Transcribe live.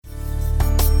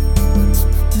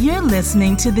You're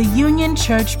listening to the Union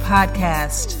Church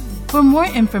Podcast. For more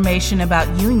information about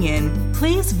Union,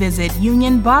 please visit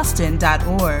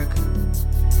unionboston.org.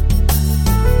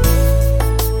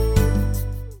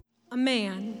 A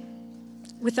man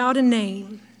without a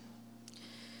name,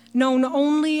 known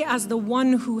only as the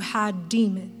one who had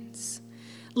demons,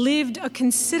 lived a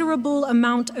considerable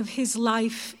amount of his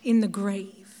life in the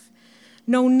grave.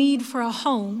 No need for a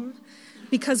home,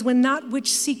 because when that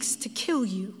which seeks to kill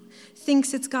you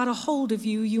thinks it's got a hold of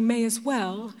you, you may as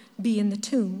well be in the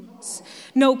tombs.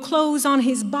 No clothes on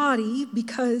his body,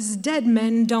 because dead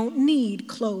men don't need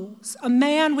clothes. A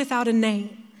man without a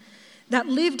name that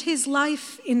lived his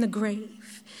life in the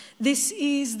grave. This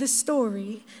is the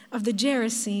story of the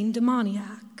Gerasene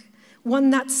demoniac,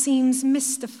 one that seems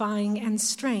mystifying and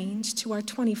strange to our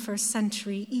 21st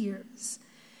century ears.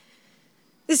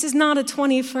 This is not a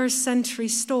 21st century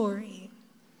story,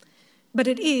 but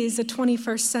it is a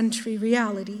 21st century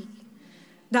reality,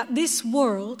 that this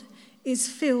world is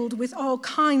filled with all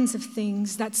kinds of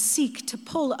things that seek to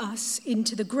pull us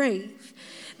into the grave,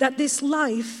 that this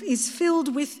life is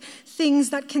filled with things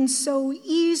that can so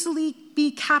easily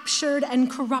be captured and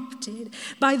corrupted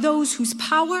by those whose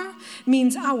power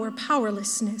means our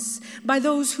powerlessness, by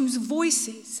those whose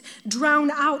voices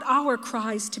drown out our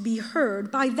cries to be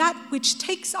heard, by that which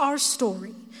takes our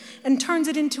story and turns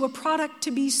it into a product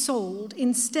to be sold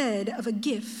instead of a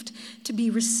gift to be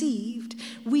received.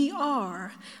 We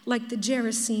are like the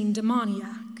Gerasene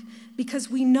demoniac because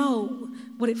we know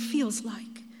what it feels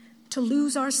like to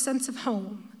lose our sense of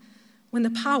home when the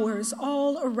powers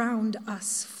all around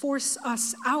us force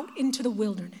us out into the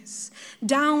wilderness,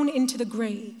 down into the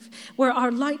grave, where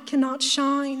our light cannot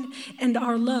shine and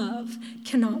our love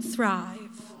cannot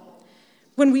thrive.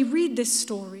 When we read this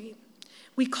story,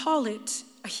 we call it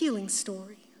a healing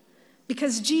story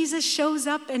because Jesus shows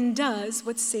up and does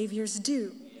what saviors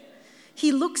do.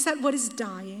 He looks at what is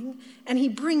dying and he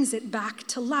brings it back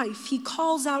to life. He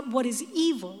calls out what is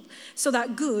evil so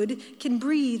that good can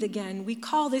breathe again. We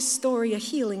call this story a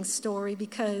healing story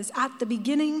because at the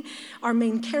beginning, our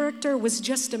main character was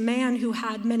just a man who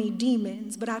had many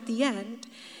demons, but at the end,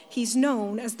 he's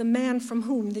known as the man from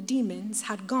whom the demons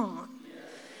had gone.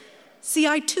 See,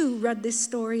 I too read this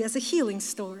story as a healing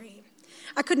story.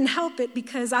 I couldn't help it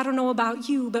because I don't know about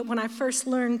you, but when I first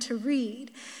learned to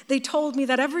read, they told me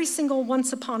that every single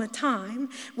once upon a time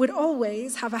would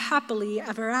always have a happily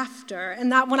ever after,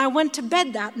 and that when I went to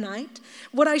bed that night,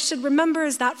 what I should remember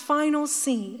is that final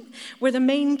scene where the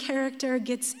main character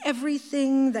gets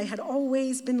everything they had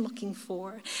always been looking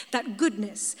for, that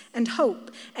goodness and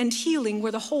hope and healing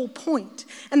were the whole point,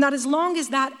 and that as long as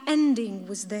that ending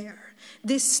was there,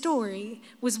 this story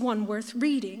was one worth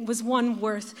reading, was one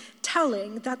worth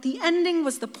telling, that the ending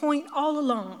was the point all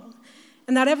along,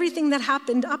 and that everything that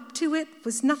happened up to it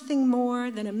was nothing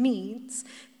more than a means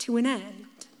to an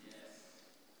end.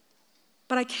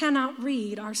 But I cannot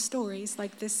read our stories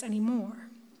like this anymore,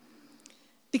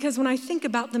 because when I think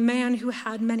about the man who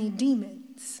had many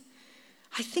demons,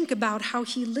 I think about how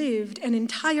he lived an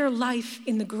entire life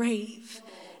in the grave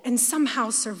and somehow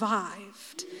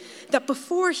survived. That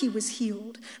before he was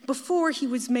healed, before he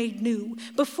was made new,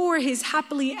 before his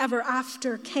happily ever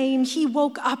after came, he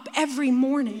woke up every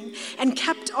morning and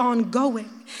kept on going.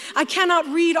 I cannot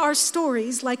read our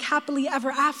stories like happily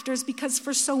ever afters because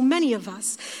for so many of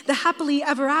us, the happily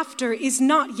ever after is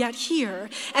not yet here.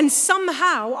 And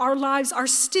somehow our lives are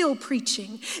still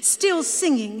preaching, still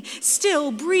singing,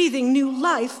 still breathing new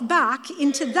life back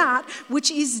into that which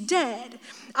is dead.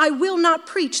 I will not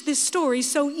preach this story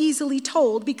so easily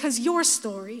told because your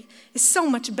story is so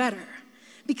much better.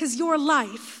 Because your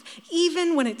life,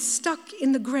 even when it's stuck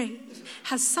in the grave,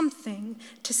 has something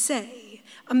to say.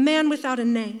 A man without a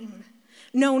name,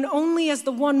 known only as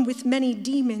the one with many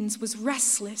demons, was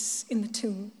restless in the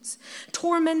tombs,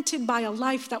 tormented by a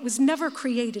life that was never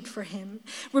created for him,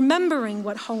 remembering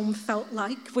what home felt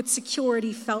like, what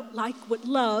security felt like, what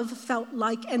love felt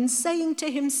like, and saying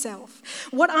to himself,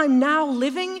 what I'm now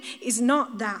living is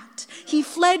not that. He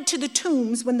fled to the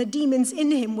tombs when the demons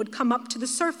in him would come up to the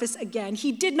surface again.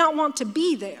 He did not want to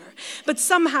be there, but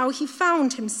somehow he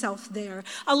found himself there,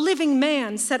 a living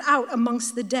man set out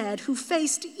amongst the dead who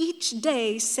faced each day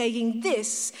saying,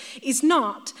 this is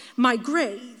not my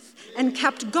grave, and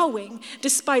kept going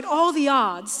despite all the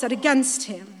odds set against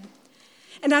him.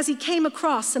 And as he came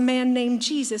across a man named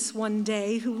Jesus one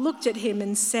day who looked at him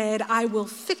and said, I will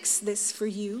fix this for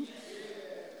you,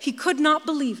 he could not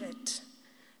believe it,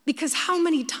 because how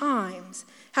many times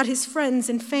had his friends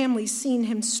and family seen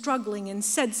him struggling and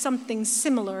said something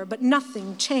similar, but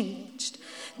nothing changed.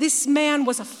 This man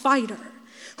was a fighter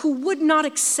who would not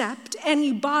accept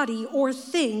any body or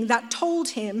thing that told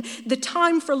him the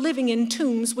time for living in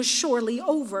tombs was surely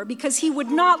over, because he would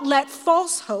not let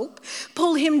false hope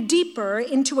pull him deeper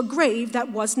into a grave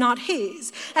that was not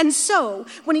his. And so,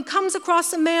 when he comes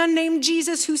across a man named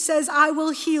Jesus who says, "I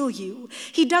will heal you,"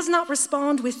 he does not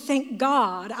respond with, "Thank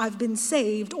God I've been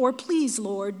saved," or "Please,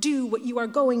 Lord, do what you are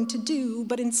going to do,"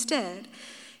 but instead,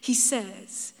 he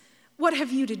says, "What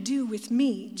have you to do with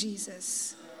me,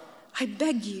 Jesus? I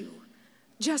beg you,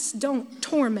 just don't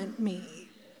torment me."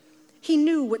 He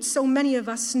knew what so many of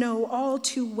us know all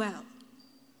too well,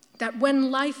 that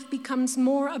when life becomes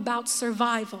more about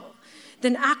survival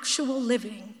than actual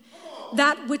living,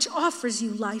 that which offers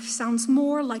you life sounds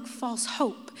more like false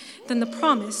hope than the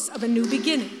promise of a new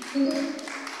beginning.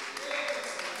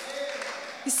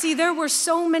 You see, there were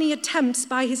so many attempts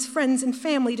by his friends and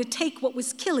family to take what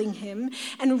was killing him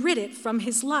and rid it from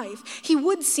his life. He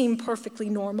would seem perfectly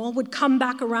normal, would come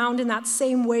back around in that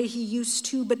same way he used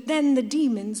to, but then the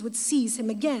demons would seize him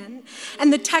again.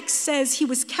 And the text says he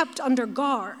was kept under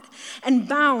guard and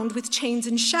bound with chains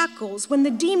and shackles. When the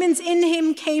demons in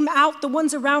him came out, the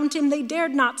ones around him, they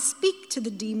dared not speak to the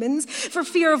demons for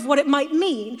fear of what it might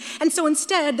mean. And so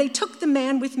instead, they took the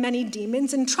man with many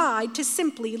demons and tried to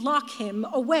simply lock him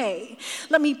away.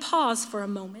 Let me pause for a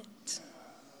moment,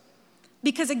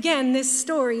 because again, this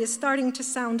story is starting to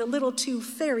sound a little too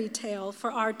fairy tale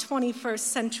for our 21st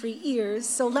century ears,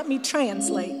 so let me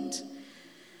translate.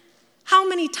 How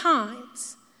many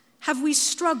times have we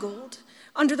struggled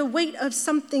under the weight of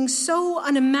something so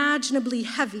unimaginably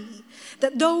heavy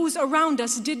that those around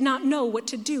us did not know what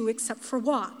to do except for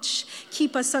watch,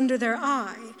 keep us under their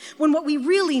eye, when what we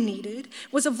really needed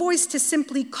was a voice to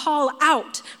simply call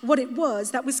out what it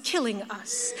was that was killing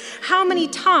us? How many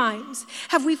times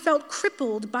have we felt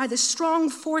crippled by the strong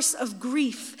force of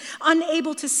grief,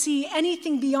 unable to see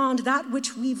anything beyond that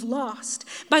which we've lost,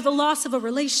 by the loss of a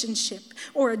relationship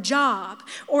or a job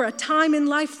or a time in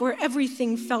life where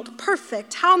everything felt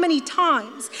perfect? How many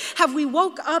times have we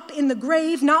woke up in the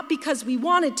grave not because we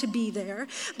wanted to be there,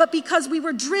 but because we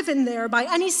were driven there by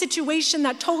any situation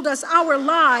that told us our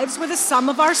lives were the sum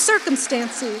of our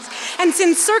circumstances? And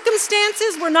since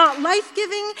circumstances were not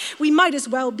life-giving, we might as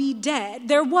well be dead.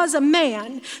 There was a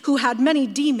man who had many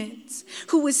demons,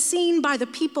 who was seen by the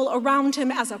people around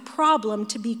him as a problem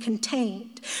to be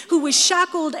contained, who was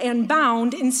shackled and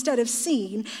bound instead of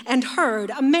seen and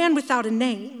heard, a man without a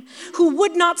name, who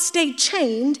would not stay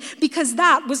chained because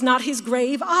that was not his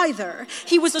grave either.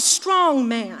 He was a strong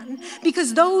man,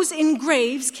 because those in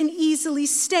graves can easily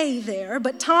stay there,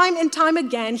 but time and time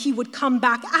again he would come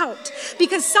back out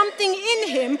because something in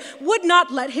him would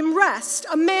not let him rest.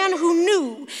 A man who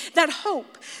knew that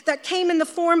hope that came in the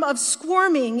form of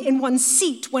squirming in one's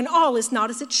seat when all is not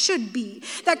as it should be,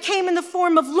 that came in the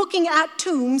form of looking at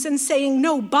tombs and saying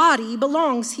no body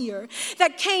belongs here,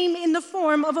 that came in the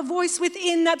form of a voice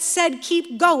within that said,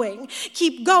 keep going,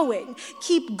 keep going,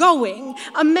 keep going.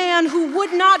 A man who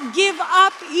would not give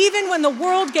up even when the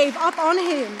world gave up on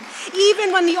him,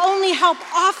 even when the only help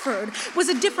offered was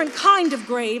a different kind of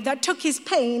grave that took his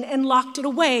pain and locked it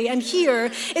away. And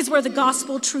here is where the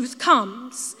gospel truth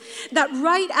comes, that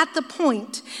right at the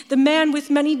point the man with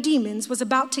many demons was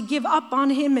about to give up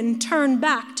on him and turn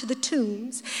back to the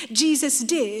tombs, Jesus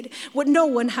did what no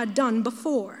one had done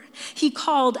before. He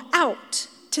called out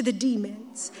to the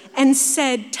demons and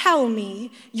said, "Tell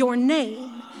me your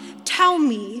name. Tell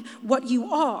me what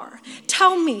you are.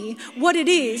 Tell me what it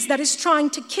is that is trying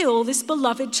to kill this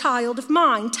beloved child of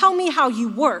mine. Tell me how you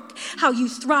work, how you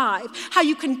thrive, how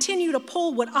you continue to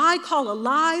pull what I call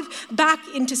alive back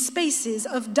into spaces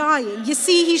of dying." You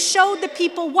see, he showed the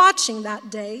people watching that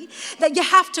day that you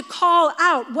have to call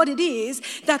out what it is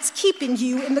that's keeping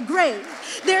you in the grave.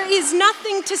 There is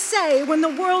nothing to say when the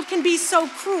world can be so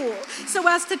cruel so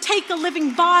as to take a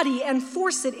living body and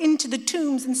force it into the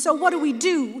tombs. And so what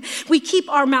do? We keep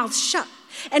our mouths shut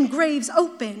and graves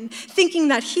open, thinking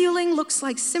that healing looks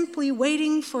like simply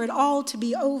waiting for it all to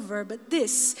be over. But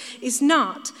this is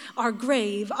not our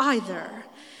grave either.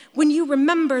 When you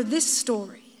remember this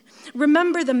story,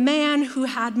 remember the man who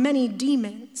had many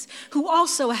demons, who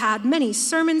also had many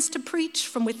sermons to preach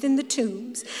from within the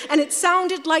tombs. And it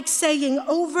sounded like saying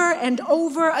over and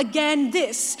over again,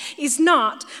 this is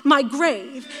not my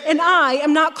grave, and I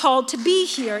am not called to be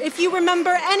here. If you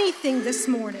remember anything this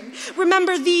morning,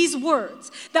 remember these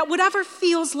words, that whatever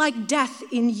feels like death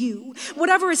in you,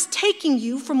 whatever is taking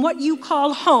you from what you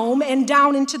call home and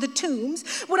down into the tombs,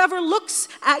 whatever looks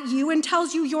at you and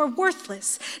tells you you're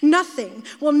worthless, nothing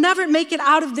will never never make it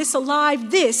out of this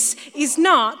alive. This is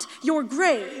not your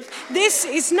grave. This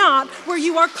is not where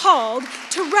you are called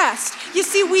to rest. You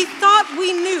see, we thought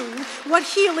we knew what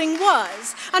healing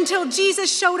was until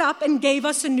Jesus showed up and gave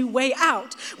us a new way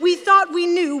out. We thought we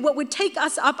knew what would take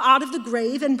us up out of the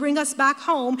grave and bring us back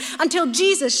home until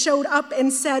Jesus showed up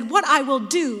and said, what I will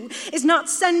do is not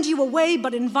send you away,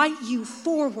 but invite you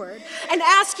forward and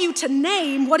ask you to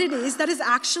name what it is that is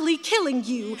actually killing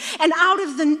you. And out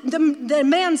of the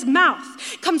man's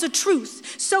mouth comes a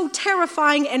truth so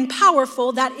terrifying and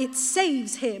powerful that it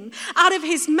saves him. Out of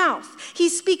his mouth, he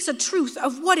speaks a truth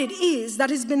of what it is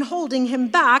that has been holding him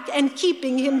back and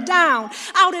keeping him down.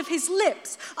 Out of his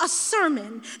lips, a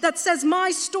sermon that says,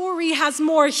 my story has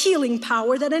more healing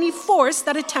power than any force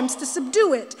that attempts to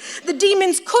subdue it. The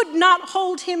demons could not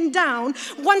hold him down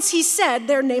once he said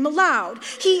their name aloud.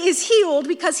 He is healed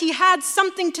because he had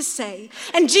something to say,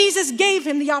 and Jesus gave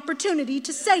him the opportunity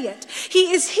to say it.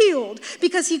 He is healed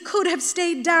because he could have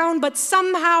stayed down, but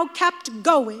somehow kept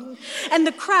going. And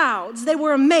the crowds, they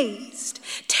were amazed,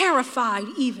 terrified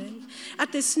even,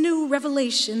 at this new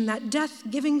revelation that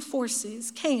death-giving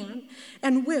forces can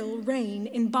and will reign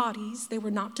in bodies they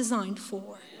were not designed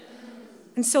for.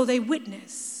 And so they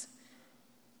witness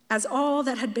as all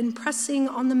that had been pressing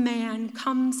on the man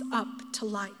comes up to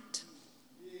light.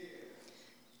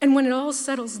 And when it all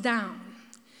settles down,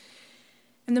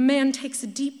 and the man takes a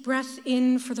deep breath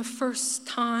in for the first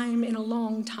time in a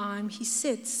long time, he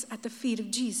sits at the feet of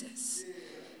Jesus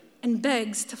and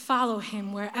begs to follow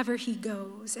him wherever he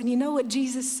goes. And you know what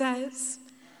Jesus says?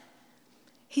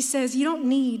 He says, you don't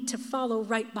need to follow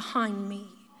right behind me,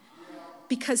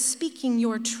 because speaking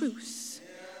your truth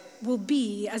will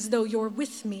be as though you're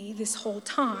with me this whole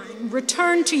time.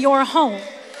 Return to your home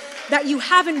that you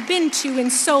haven't been to in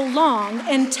so long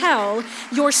and tell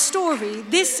your story.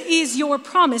 This is your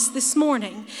promise this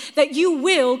morning, that you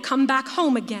will come back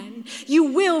home again. You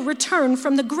will return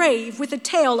from the grave with a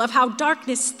tale of how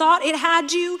darkness thought it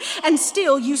had you and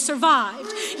still you survived.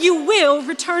 You will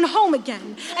return home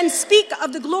again and speak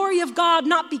of the glory of God,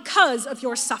 not because of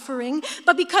your suffering,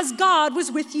 but because God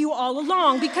was with you all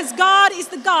along, because God is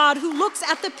the God who looks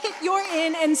at the pit you're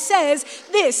in and says,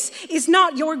 this is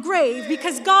not your grave,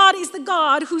 because God is the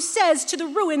God who says to the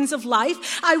ruins of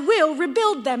life, I will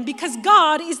rebuild them, because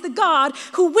God is the God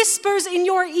who whispers in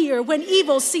your ear when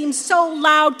evil seems so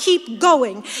loud, keep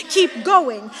going, keep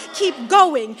going, keep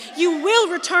going. You will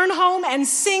return home and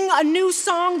sing a new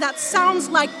song that sounds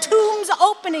like tombs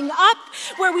opening up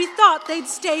where we thought they'd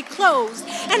stay closed.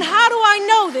 And how do I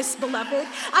know this, beloved?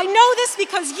 I know this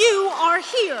because you are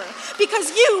here,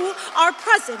 because you are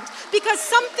present, because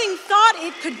something thought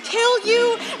it could kill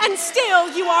you and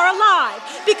still you are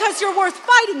alive, because you're worth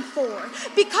fighting for,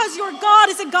 because your God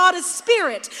is a God of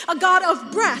spirit, a God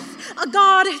of breath, a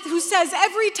God who says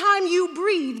every time you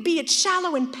breathe, be it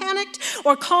shallow and panicked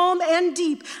or calm and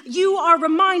deep, you are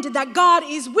reminded that God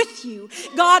is with you,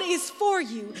 God is for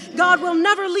you, God will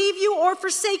never leave you or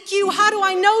forsake you. How do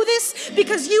I know this?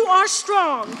 Because you are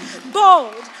strong,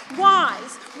 bold,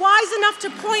 wise enough to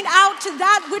point out to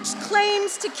that which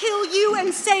claims to kill you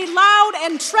and say loud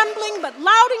and trembling, but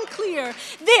loud and clear,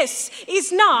 this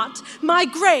is not my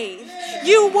grave.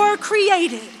 You were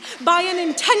created by an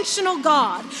intentional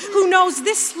God who knows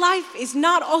this life is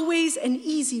not always an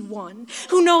easy one,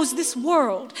 who knows this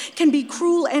world can be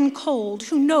cruel and cold,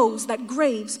 who knows that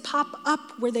graves pop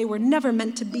up where they were never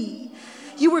meant to be.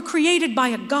 You were created by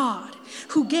a God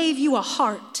who gave you a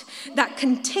heart that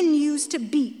continues to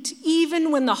beat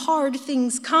even when the hard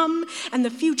things come and the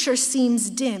future seems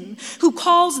dim, who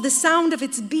calls the sound of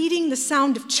its beating the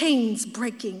sound of chains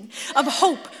breaking, of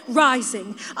hope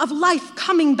rising, of life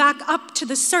coming back up to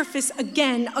the surface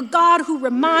again, a God who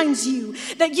reminds you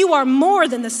that you are more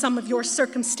than the sum of your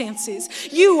circumstances.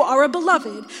 You are a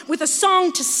beloved with a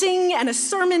song to sing and a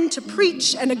sermon to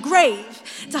preach and a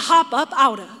grave to hop up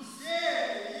out of.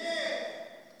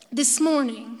 This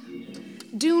morning,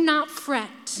 do not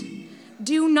fret,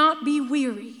 do not be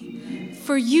weary,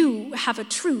 for you have a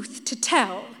truth to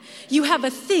tell. You have a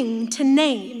thing to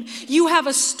name. You have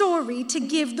a story to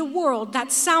give the world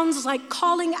that sounds like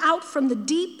calling out from the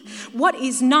deep what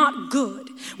is not good,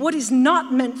 what is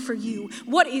not meant for you,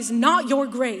 what is not your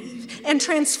grave, and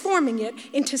transforming it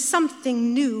into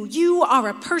something new. You are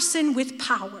a person with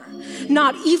power,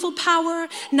 not evil power,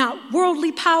 not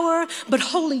worldly power, but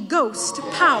Holy Ghost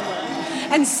power.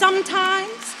 And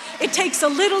sometimes it takes a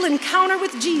little encounter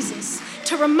with Jesus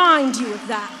to remind you of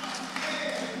that.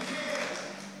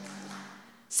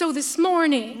 So this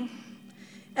morning,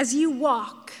 as you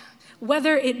walk,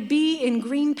 whether it be in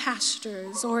green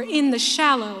pastures or in the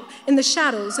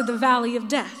shadows of the valley of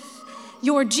death,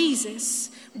 Your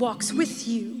Jesus walks with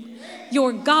you.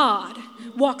 Your God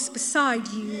walks beside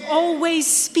you, always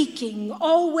speaking,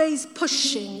 always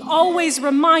pushing, always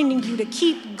reminding you to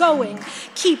keep going,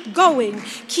 keep going,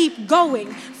 keep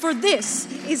going. For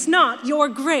this is not your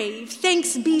grave.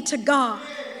 Thanks be to God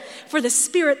for the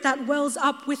Spirit that wells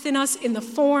up within us in the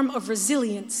form of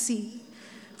resiliency.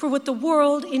 For what the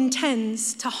world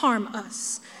intends to harm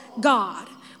us, God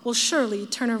will surely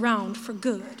turn around for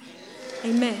good.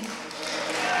 Amen.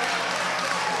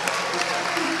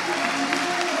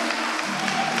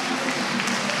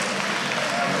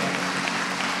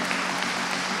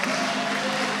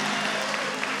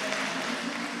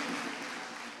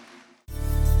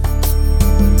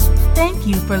 Thank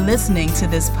you for listening to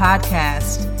this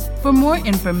podcast. For more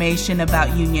information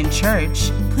about Union Church,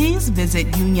 please visit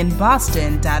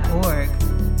unionboston.org.